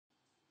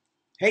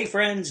Hey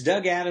friends,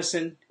 Doug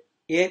Addison.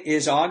 It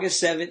is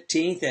August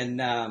 17th, and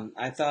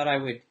I thought I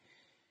would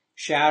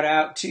shout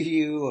out to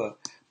you a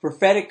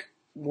prophetic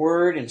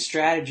word and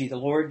strategy the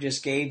Lord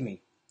just gave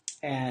me.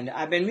 And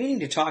I've been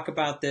meaning to talk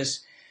about this,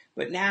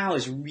 but now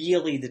is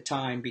really the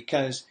time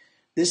because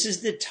this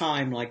is the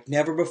time like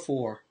never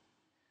before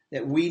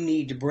that we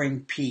need to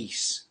bring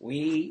peace.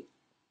 We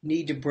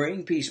need to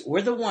bring peace.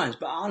 We're the ones,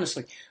 but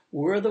honestly,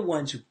 we're the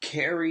ones who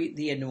carry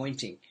the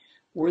anointing.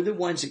 We're the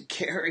ones that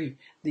carry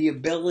the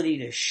ability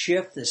to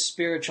shift the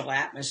spiritual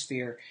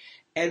atmosphere.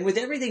 And with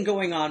everything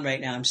going on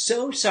right now, I'm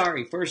so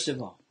sorry, first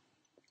of all,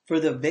 for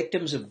the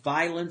victims of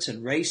violence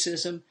and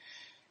racism.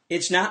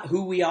 It's not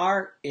who we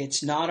are.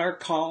 It's not our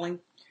calling.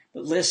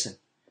 But listen,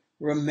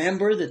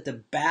 remember that the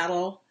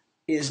battle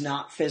is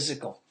not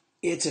physical.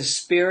 It's a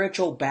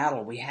spiritual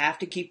battle. We have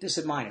to keep this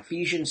in mind.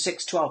 Ephesians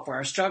 6:12, for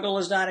our struggle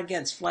is not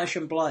against flesh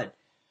and blood,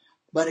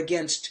 but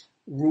against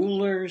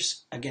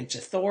rulers, against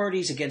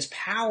authorities, against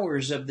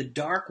powers of the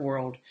dark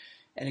world,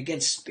 and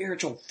against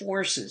spiritual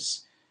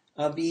forces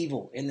of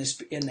evil in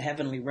the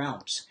heavenly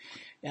realms.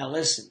 Now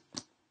listen,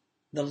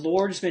 the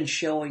Lord's been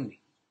showing me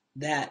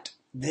that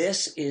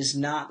this is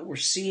not, we're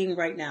seeing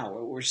right now,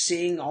 we're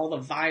seeing all the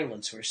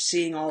violence, we're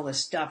seeing all the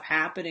stuff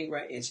happening,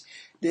 right?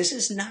 This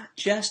is not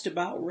just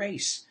about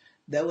race,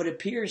 though it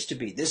appears to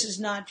be. This is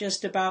not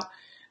just about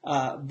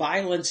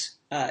violence,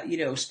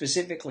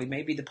 specifically,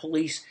 maybe the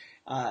police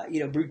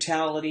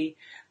brutality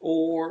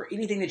or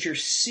anything that you're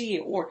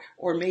seeing,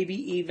 or maybe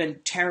even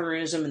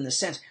terrorism in the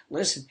sense.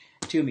 Listen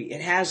to me.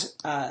 It has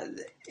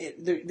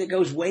that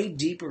goes way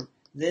deeper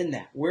than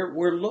that.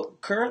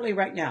 Currently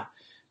right now,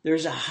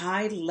 there's a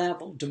high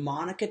level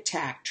demonic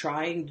attack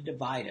trying to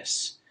divide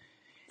us.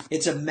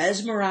 It's a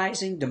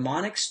mesmerizing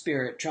demonic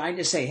spirit trying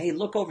to say, "Hey,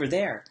 look over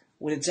there,"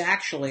 when it's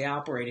actually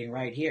operating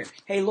right here.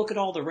 Hey, look at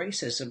all the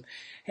racism.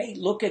 Hey,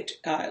 look at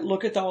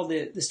all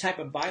this type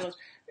of violence.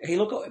 Hey,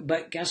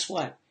 but guess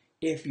what?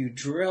 If you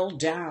drill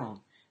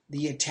down,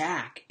 the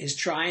attack is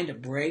trying to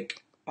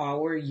break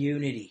our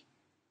unity.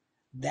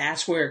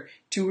 That's where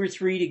two or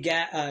three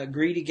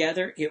agree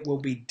together, it will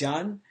be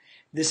done.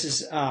 This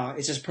is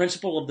it's a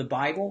principle of the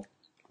Bible.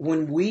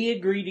 When we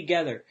agree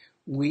together,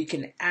 we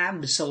can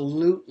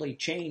absolutely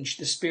change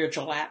the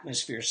spiritual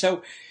atmosphere.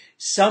 So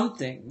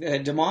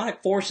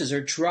demonic forces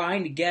are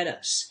trying to get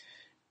us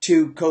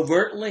to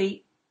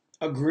covertly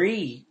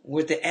agree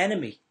with the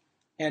enemy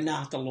and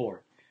not the Lord.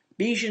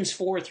 Ephesians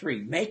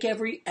 4:3, make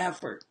every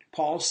effort,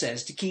 Paul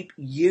says, to keep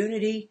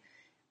unity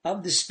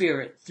of the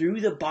Spirit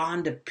through the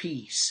bond of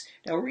peace.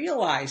 Now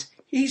realize,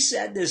 he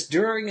said this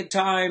during a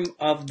time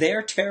of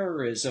their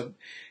terrorism,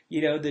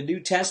 the New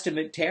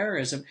Testament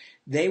terrorism.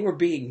 They were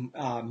being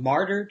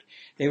martyred,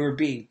 they were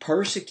being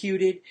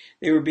persecuted,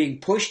 they were being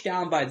pushed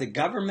down by the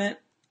government.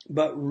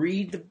 But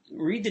read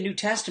the New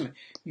Testament.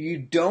 You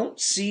don't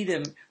see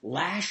them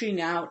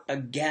lashing out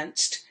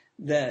against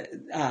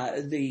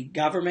the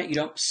government. You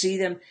don't see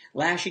them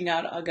lashing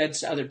out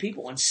against other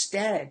people.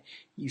 Instead,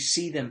 you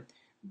see them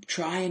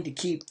trying to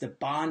keep the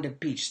bond of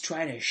peace,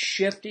 trying to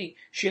shift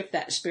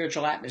that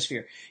spiritual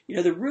atmosphere.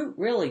 The root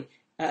really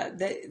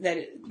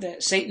that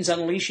Satan's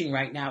unleashing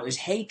right now is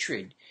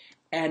hatred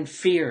and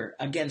fear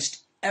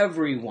against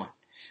everyone,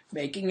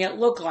 making it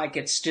look like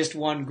it's just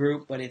one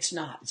group, but it's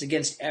not. It's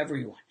against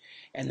everyone.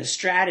 And the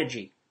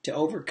strategy to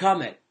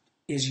overcome it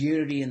is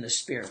unity in the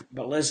Spirit.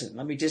 But listen,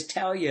 let me just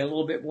tell you a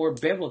little bit more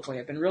biblically.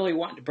 I've been really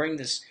wanting to bring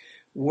this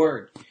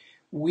word.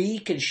 We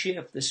can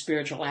shift the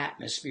spiritual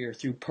atmosphere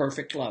through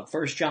perfect love.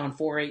 1 John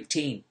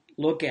 4:18.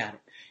 Look at it.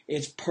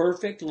 It's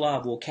perfect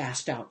love will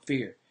cast out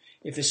fear.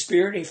 If a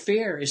spirit of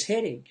fear is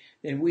hitting,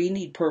 then we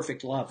need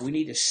perfect love. We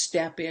need to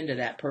step into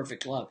that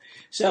perfect love.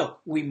 So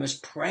we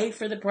must pray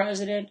for the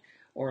president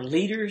or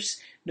leaders,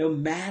 no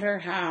matter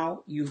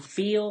how you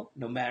feel,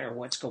 no matter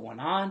what's going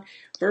on.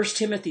 1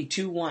 Timothy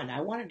 2:1.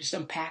 I want to just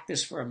unpack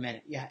this for a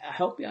minute. Yeah, I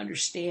hope you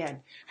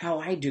understand how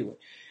I do it.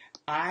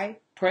 I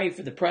pray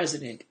for the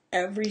president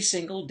every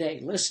single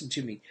day. Listen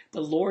to me. The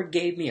Lord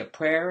gave me a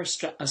prayer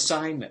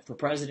assignment for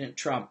President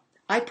Trump.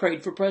 I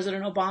prayed for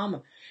President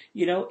Obama.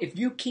 If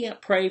you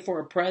can't pray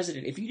for a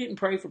president, if you didn't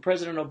pray for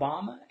President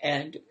Obama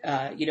and,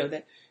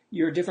 that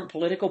you're a different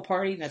political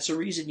party, and that's the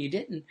reason you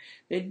didn't,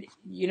 then,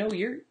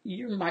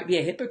 you might be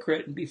a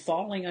hypocrite and be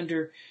falling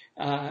under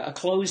a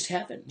closed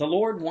heaven. The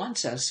Lord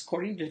wants us,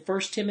 according to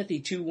 1 Timothy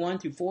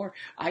 2:1-4,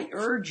 I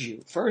urge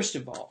you, first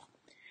of all,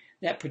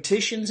 that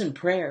petitions and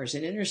prayers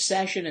and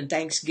intercession and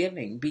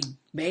thanksgiving be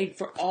made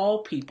for all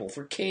people,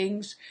 for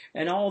kings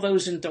and all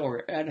those in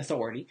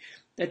authority,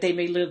 that they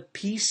may live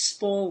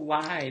peaceful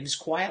lives,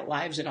 quiet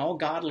lives in all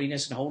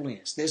godliness and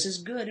holiness. This is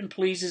good and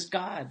pleases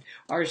God,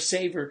 our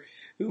Savior,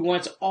 who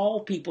wants all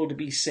people to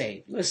be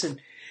saved.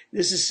 Listen,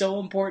 this is so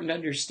important to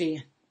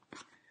understand.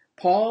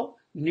 Paul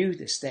knew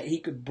this, that he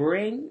could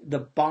bring the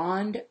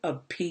bond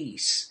of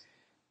peace,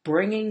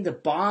 bringing the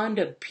bond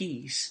of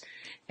peace,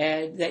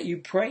 and that you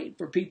prayed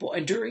for people.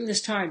 And during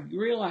this time,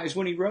 you realize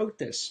when he wrote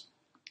this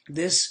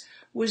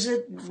was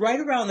right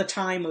around the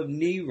time of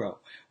Nero,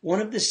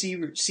 one of the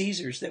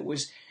Caesars that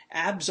was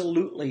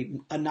absolutely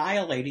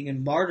annihilating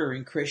and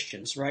martyring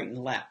Christians right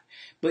and left.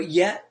 But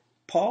yet,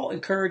 Paul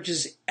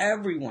encourages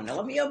everyone. Now,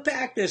 let me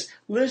unpack this.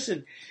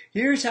 Listen,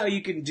 here's how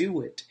you can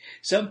do it.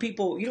 Some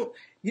people, you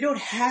don't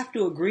have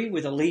to agree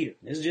with a leader.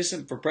 This is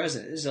just for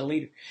president. This is a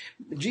leader.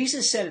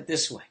 Jesus said it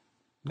this way.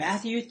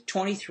 Matthew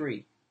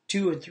 23,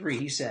 2 and 3,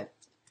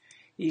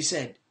 he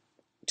said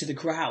to the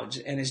crowds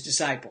and his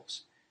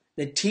disciples,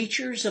 the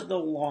teachers of the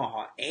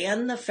law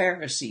and the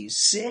Pharisees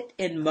sit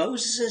in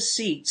Moses'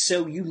 seat,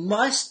 so you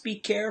must be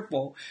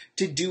careful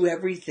to do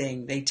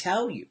everything they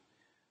tell you.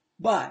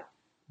 But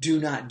do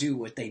not do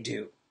what they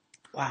do.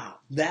 Wow,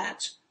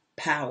 that's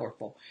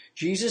powerful.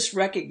 Jesus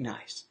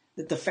recognized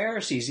that the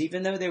Pharisees,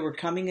 even though they were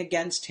coming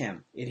against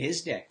him in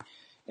his day,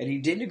 and he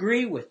didn't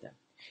agree with them,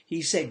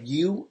 he said,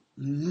 you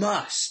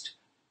must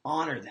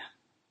honor them.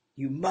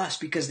 You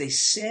must, because they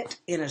sit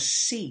in a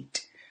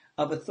seat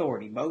of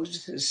authority,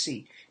 Moses'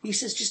 seat. He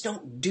says, just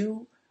don't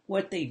do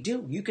what they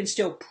do. You can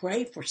still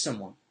pray for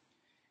someone,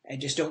 and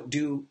just don't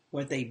do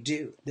what they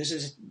do. This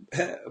is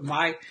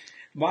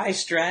my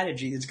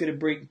strategy that's going to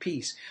bring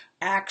peace.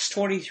 Acts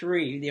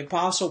 23, the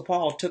Apostle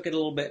Paul took it a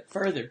little bit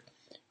further.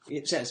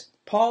 It says,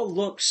 Paul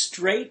looked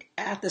straight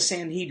at the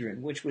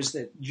Sanhedrin, which was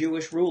the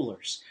Jewish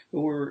rulers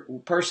who were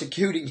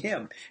persecuting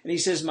him. And he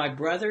says, my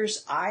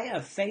brothers, I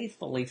have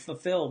faithfully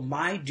fulfilled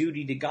my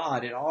duty to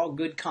God in all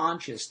good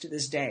conscience to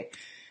this day.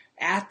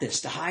 At this,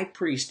 the high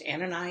priest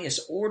Ananias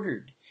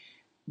ordered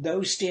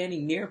those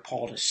standing near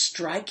Paul to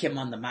strike him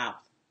on the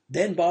mouth.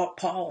 Then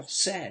Paul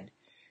said,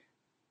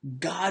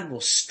 God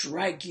will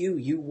strike you,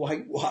 you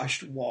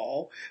whitewashed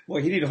wall.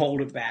 Well, he didn't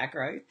hold it back,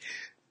 right?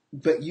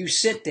 But you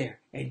sit there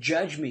and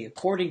judge me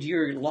according to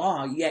your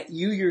law, yet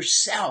you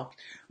yourself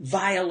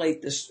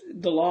violate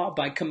the law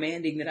by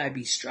commanding that I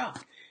be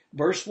struck.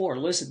 Verse 4,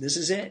 listen, this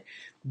is it.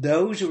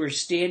 Those who were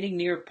standing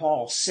near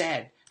Paul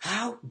said,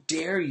 how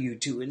dare you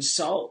to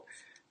insult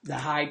the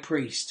high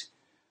priest,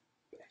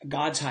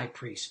 God's high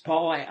priest?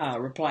 Paul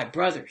replied,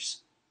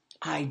 brothers,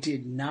 I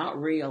did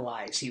not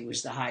realize he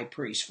was the high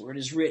priest, for it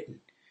is written,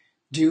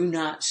 do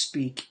not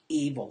speak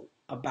evil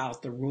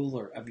about the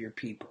ruler of your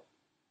people.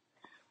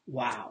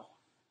 Wow,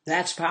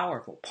 that's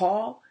powerful.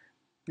 Paul,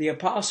 the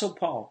Apostle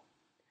Paul,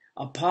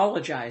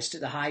 apologized to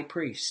the high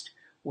priest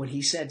when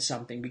he said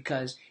something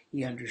because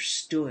he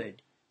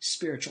understood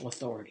spiritual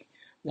authority.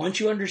 Once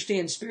you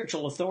understand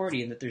spiritual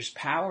authority and that there's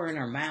power in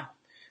our mouth,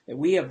 that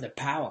we have the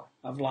power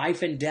of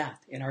life and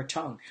death in our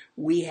tongue,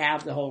 we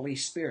have the Holy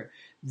Spirit,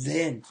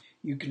 then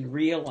you can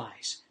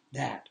realize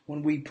that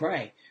when we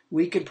pray,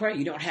 we can pray.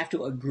 You don't have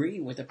to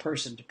agree with a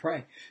person to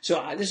pray.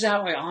 So this is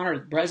how I honor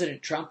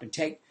President Trump and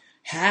take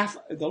half.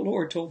 The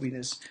Lord told me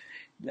this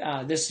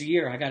this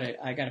year. I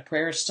got a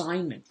prayer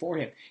assignment for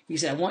him. He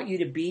said, I want you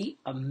to be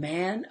a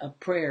man of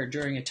prayer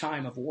during a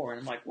time of war. And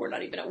I'm like, we're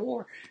not even at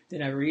war.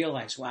 Then I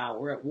realized, wow,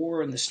 we're at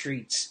war in the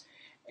streets.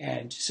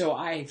 And so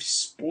I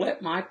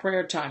split my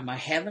prayer time, my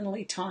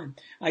heavenly time.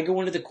 I go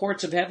into the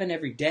courts of heaven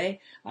every day.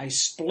 I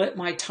split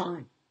my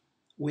time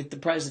with the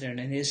president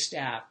and his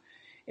staff.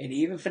 And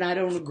even if I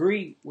don't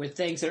agree with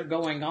things that are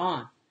going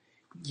on,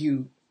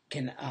 you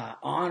can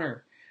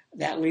honor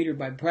that leader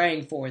by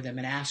praying for them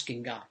and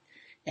asking God.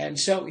 And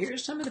so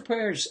here's some of the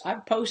prayers.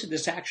 I've posted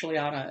this actually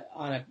on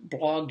a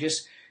blog.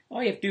 Just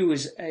all you have to do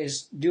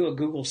is do a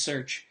Google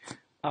search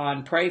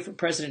on Pray for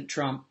President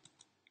Trump,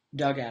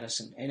 Doug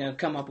Addison, and it'll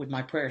come up with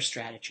my prayer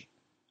strategy.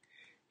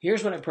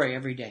 Here's what I pray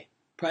every day.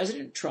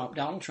 President Trump,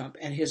 Donald Trump,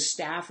 and his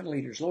staff and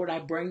leaders. Lord, I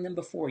bring them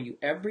before you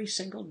every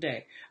single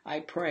day. I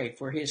pray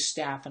for his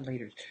staff and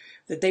leaders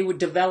that they would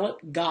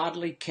develop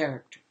godly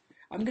character.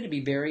 I'm going to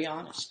be very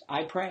honest.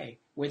 I pray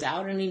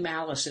without any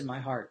malice in my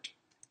heart.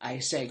 I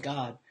say,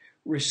 God,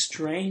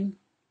 restrain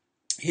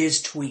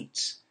his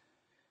tweets.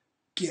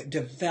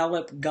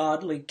 Develop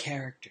godly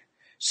character.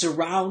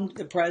 Surround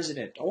the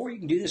president, or you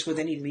can do this with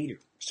any leader.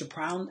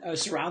 Surround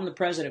the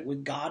president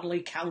with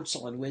godly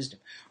counsel and wisdom.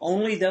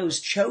 Only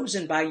those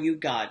chosen by you,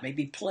 God, may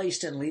be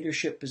placed in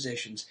leadership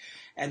positions,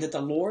 and that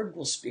the Lord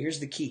will, here's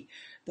the key,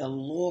 the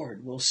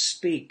Lord will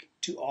speak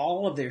to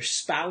all of their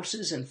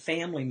spouses and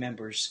family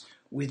members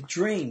with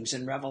dreams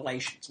and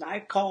revelations. And I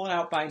call it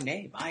out by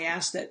name. I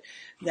ask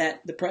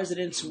that the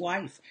president's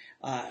wife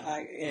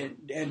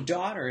and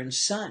daughter and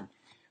son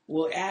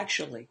will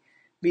actually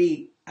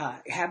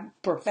have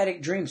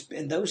prophetic dreams,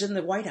 and those in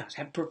the White House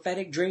have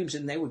prophetic dreams,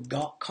 and they would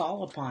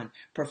call upon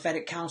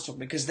prophetic counsel,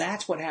 because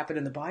that's what happened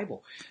in the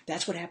Bible.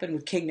 That's what happened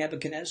with King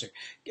Nebuchadnezzar,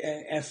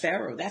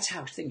 Pharaoh. That's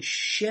how things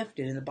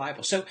shifted in the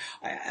Bible. So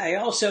I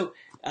also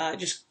I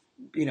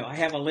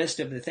have a list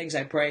of the things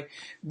I pray.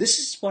 This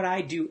is what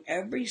I do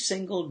every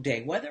single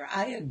day, whether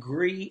I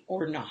agree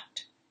or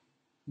not.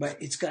 But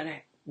it's going to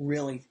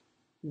really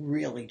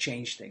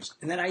change things.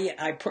 And then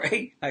I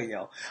pray,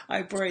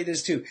 I pray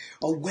this too.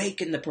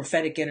 Awaken the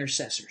prophetic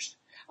intercessors.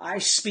 I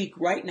speak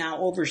right now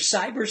over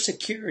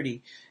cybersecurity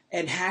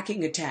and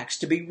hacking attacks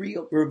to be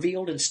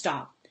revealed and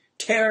stopped.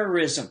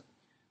 Terrorism,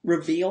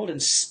 revealed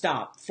and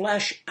stopped.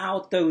 Flesh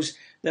out those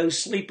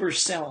sleeper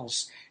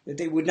cells, that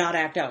they would not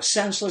act out.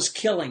 Senseless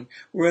killing,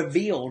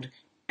 revealed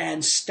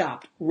and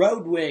stopped.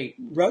 Road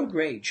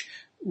rage,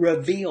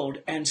 revealed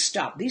and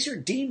stopped. These are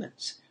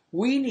demons.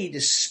 We need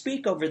to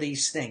speak over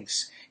these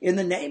things in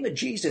the name of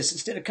Jesus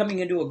instead of coming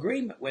into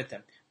agreement with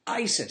them.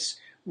 ISIS,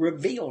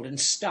 revealed and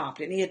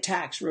stopped. Any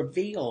attacks,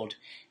 revealed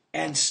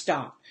and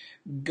stopped.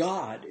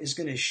 God is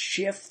going to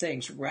shift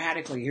things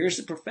radically. Here's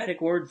the prophetic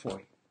word for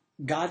you.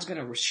 God's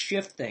going to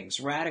shift things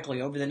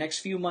radically over the next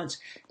few months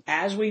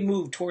as we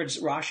move towards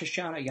Rosh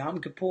Hashanah,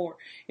 Yom Kippur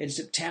in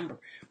September.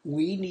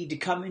 We need to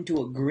come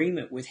into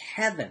agreement with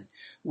heaven,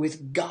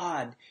 with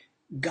God,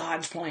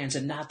 God's plans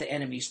and not the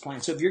enemy's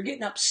plans. So if you're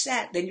getting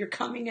upset, then you're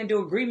coming into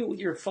agreement with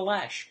your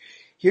flesh.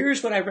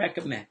 Here's what I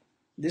recommend.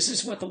 This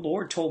is what the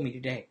Lord told me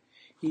today.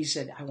 He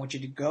said, I want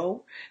you to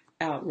go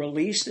out,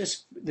 release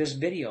this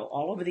video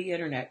all over the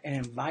internet and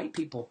invite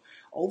people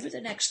over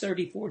the next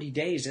 30, 40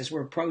 days as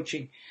we're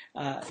approaching,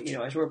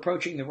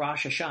 the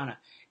Rosh Hashanah,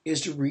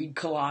 is to read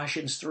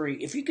Colossians 3.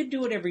 If you could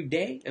do it every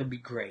day, it would be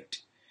great.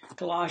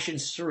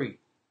 Colossians 3.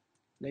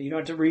 Now, you don't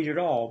have to read it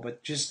all,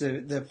 but just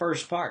the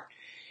first part.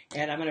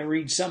 And I'm going to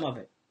read some of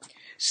it.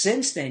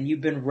 Since then,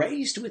 you've been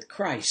raised with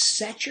Christ.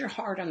 Set your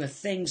heart on the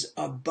things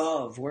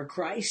above, where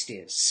Christ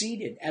is,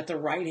 seated at the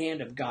right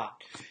hand of God.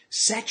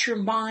 Set your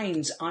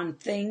minds on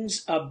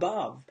things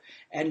above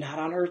and not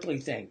on earthly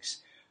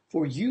things.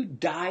 For you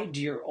died to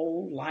your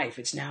old life.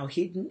 It's now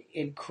hidden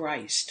in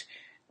Christ.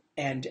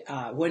 And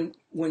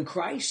when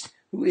Christ,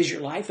 who is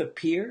your life,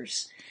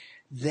 appears,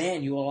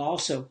 then you will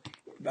also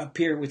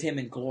appear with him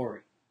in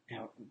glory.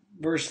 Now,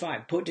 verse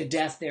 5, put to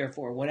death,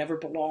 therefore, whatever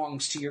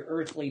belongs to your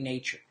earthly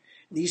nature.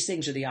 These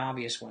things are the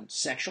obvious ones.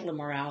 Sexual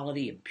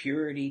immorality,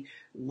 impurity,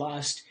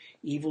 lust,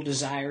 evil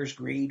desires,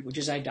 greed, which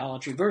is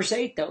idolatry. Verse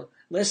 8, though,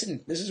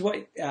 listen, this is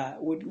what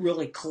would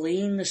really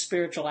clean the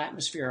spiritual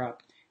atmosphere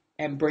up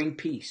and bring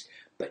peace.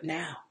 But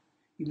now,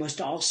 you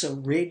must also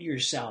rid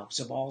yourselves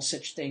of all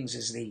such things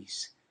as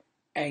these: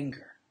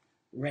 anger,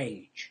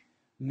 rage,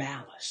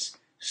 malice,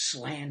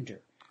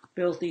 slander,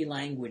 filthy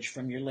language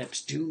from your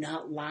lips. Do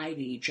not lie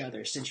to each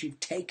other, since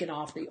you've taken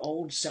off the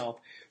old self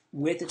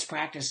with its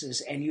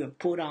practices, and you have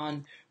put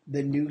on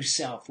the new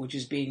self, which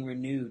is being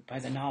renewed by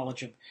the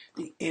knowledge of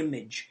the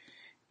image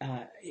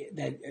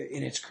that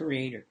in its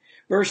creator.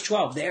 Verse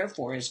 12,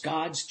 therefore, as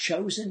God's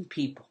chosen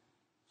people,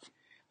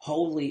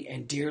 holy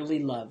and dearly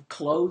loved,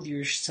 clothe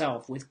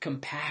yourself with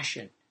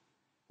compassion,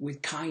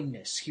 with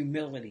kindness,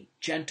 humility,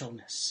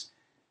 gentleness,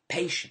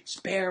 patience.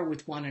 Bear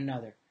with one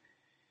another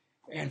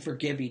and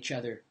forgive each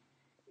other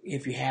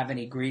if you have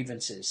any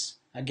grievances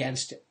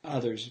against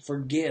others.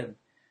 Forgive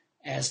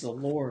as the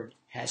Lord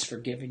has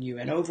forgiven you.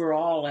 And over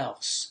all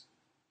else,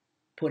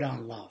 put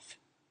on love,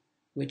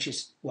 which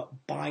is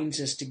what binds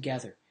us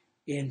together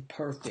in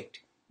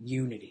perfect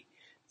unity.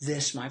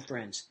 This, my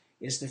friends,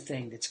 is the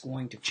thing that's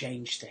going to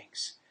change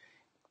things.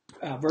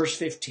 Verse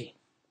 15,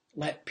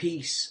 let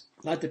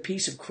the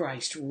peace of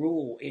Christ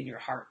rule in your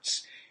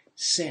hearts,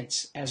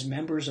 since as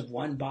members of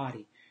one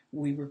body,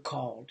 we were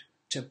called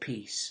to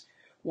peace.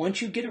 Once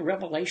you get a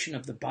revelation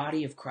of the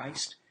body of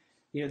Christ,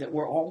 that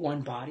we're all one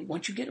body.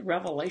 Once you get a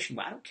revelation,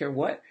 I don't care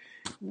what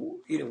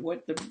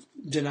the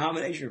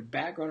denomination or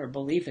background or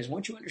belief is.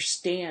 Once you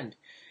understand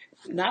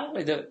not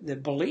only the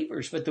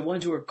believers, but the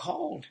ones who are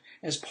called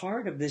as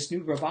part of this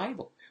new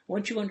revival,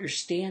 once you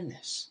understand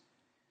this,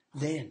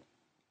 then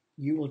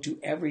you will do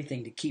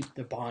everything to keep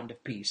the bond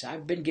of peace.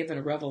 I've been given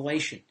a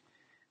revelation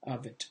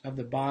of it, of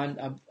the bond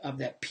of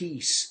that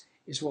peace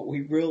is what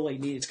we really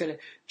need. It's going to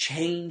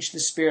change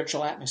the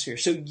spiritual atmosphere.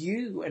 So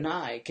you and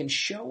I can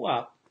show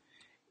up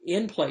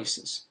in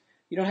places.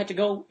 You don't have to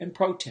go and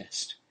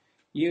protest.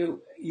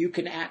 You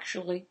can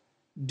actually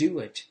do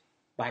it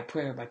by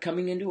prayer, by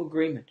coming into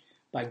agreement,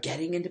 by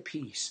getting into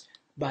peace,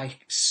 by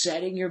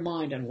setting your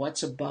mind on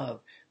what's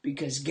above.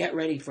 Because get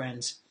ready,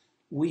 friends,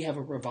 we have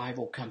a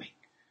revival coming.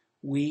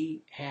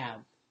 We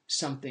have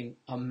something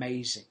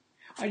amazing.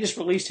 I just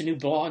released a new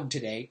blog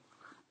today,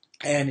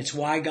 and it's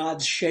why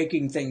God's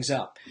shaking things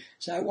up.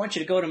 So I want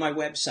you to go to my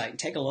website and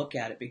take a look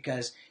at it,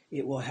 because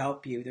it will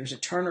help you. There's a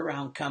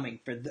turnaround coming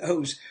for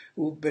those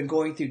who've been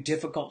going through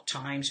difficult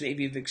times.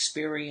 Maybe you've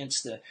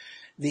experienced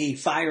the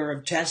fire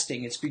of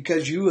testing. It's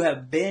because you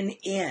have been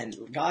in.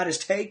 God is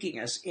taking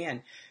us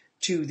in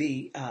to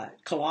the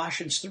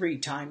Colossians 3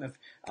 time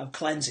of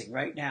cleansing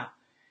right now.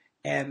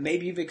 And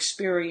maybe you've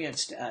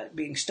experienced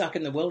being stuck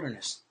in the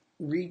wilderness.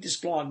 Read this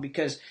blog,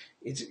 because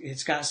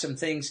it's got some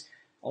things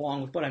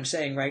along with what I'm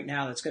saying right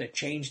now that's going to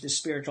change the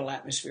spiritual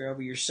atmosphere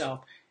over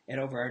yourself and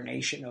over our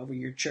nation, over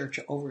your church,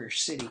 over your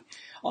city.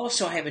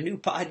 Also, I have a new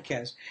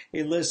podcast.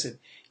 Hey, listen,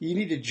 you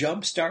need to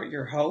jumpstart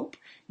your hope.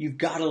 You've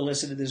got to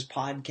listen to this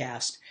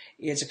podcast.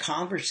 It's a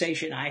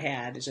conversation I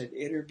had. It's an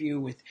interview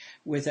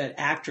with an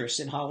actress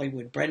in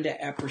Hollywood, Brenda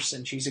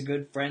Epperson. She's a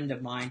good friend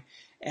of mine.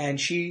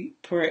 And she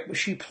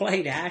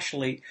played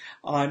Ashley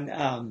on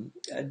I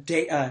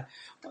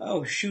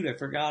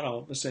forgot all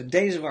of a sudden.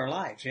 Days of Our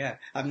Lives. Yeah,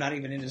 I'm not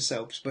even into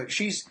soaps, but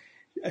she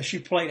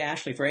played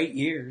Ashley for 8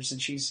 years, and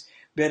she's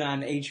been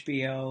on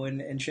HBO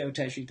and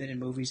Showtime. She's been in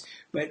movies,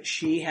 but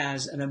she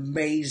has an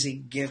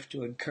amazing gift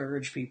to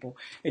encourage people.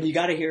 And you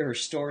got to hear her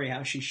story,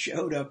 how she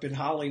showed up in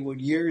Hollywood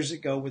years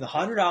ago with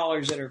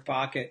 $100 in her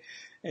pocket,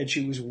 and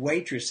she was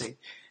waitressing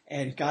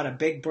and got a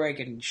big break,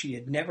 and she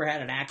had never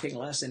had an acting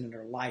lesson in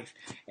her life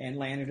and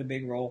landed a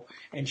big role,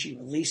 and she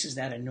releases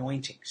that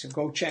anointing. So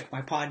go check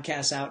my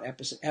podcast out,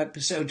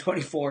 episode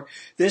 24.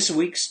 This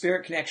week's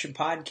Spirit Connection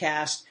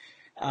podcast,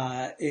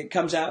 it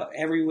comes out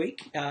every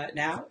week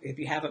now. If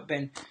you haven't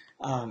been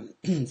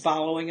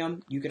following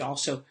them, you can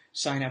also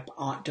sign up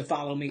to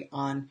follow me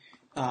on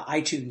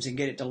iTunes and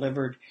get it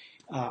delivered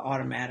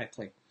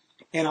automatically.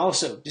 And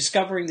also,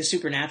 Discovering the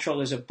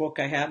Supernatural is a book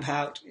I have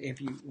out, if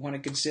you want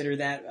to consider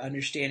that,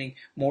 understanding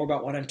more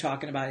about what I'm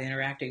talking about,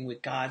 interacting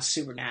with God's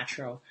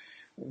supernatural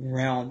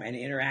realm and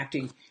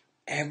interacting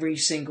every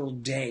single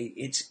day.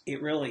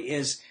 It really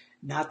is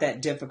not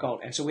that difficult.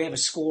 And so we have a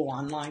school,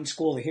 online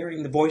school,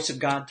 Hearing the Voice of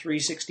God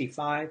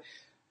 365.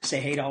 Say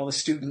hey to all the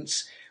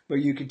students, but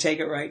you can take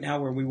it right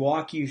now where we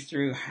walk you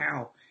through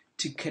how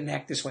to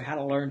connect this way, how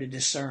to learn to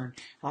discern,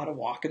 how to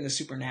walk in the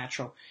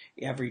supernatural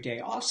every day.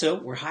 Also,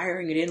 we're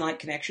hiring an Inlight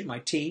Connection, my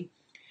team,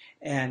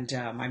 and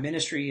my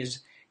ministry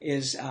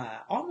is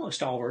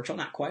almost all virtual,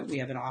 not quite. We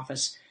have an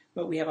office,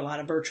 but we have a lot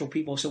of virtual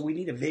people, so we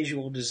need a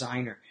visual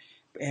designer.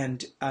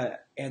 And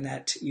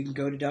that you can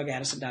go to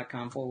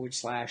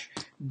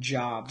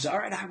DougAddison.com/jobs. All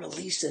right, I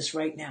release this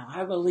right now.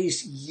 I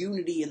release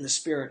unity in the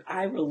Spirit.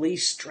 I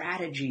release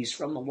strategies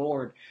from the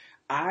Lord.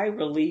 I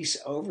release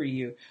over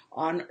you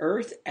on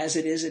earth as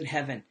it is in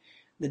heaven,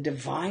 the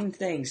divine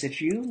things that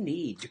you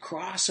need to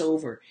cross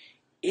over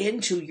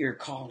into your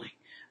calling.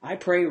 I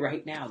pray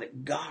right now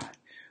that God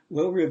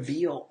will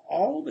reveal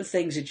all the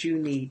things that you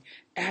need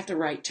at the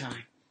right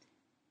time.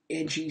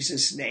 In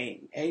Jesus'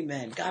 name,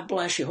 amen. God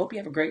bless you. Hope you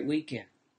have a great weekend.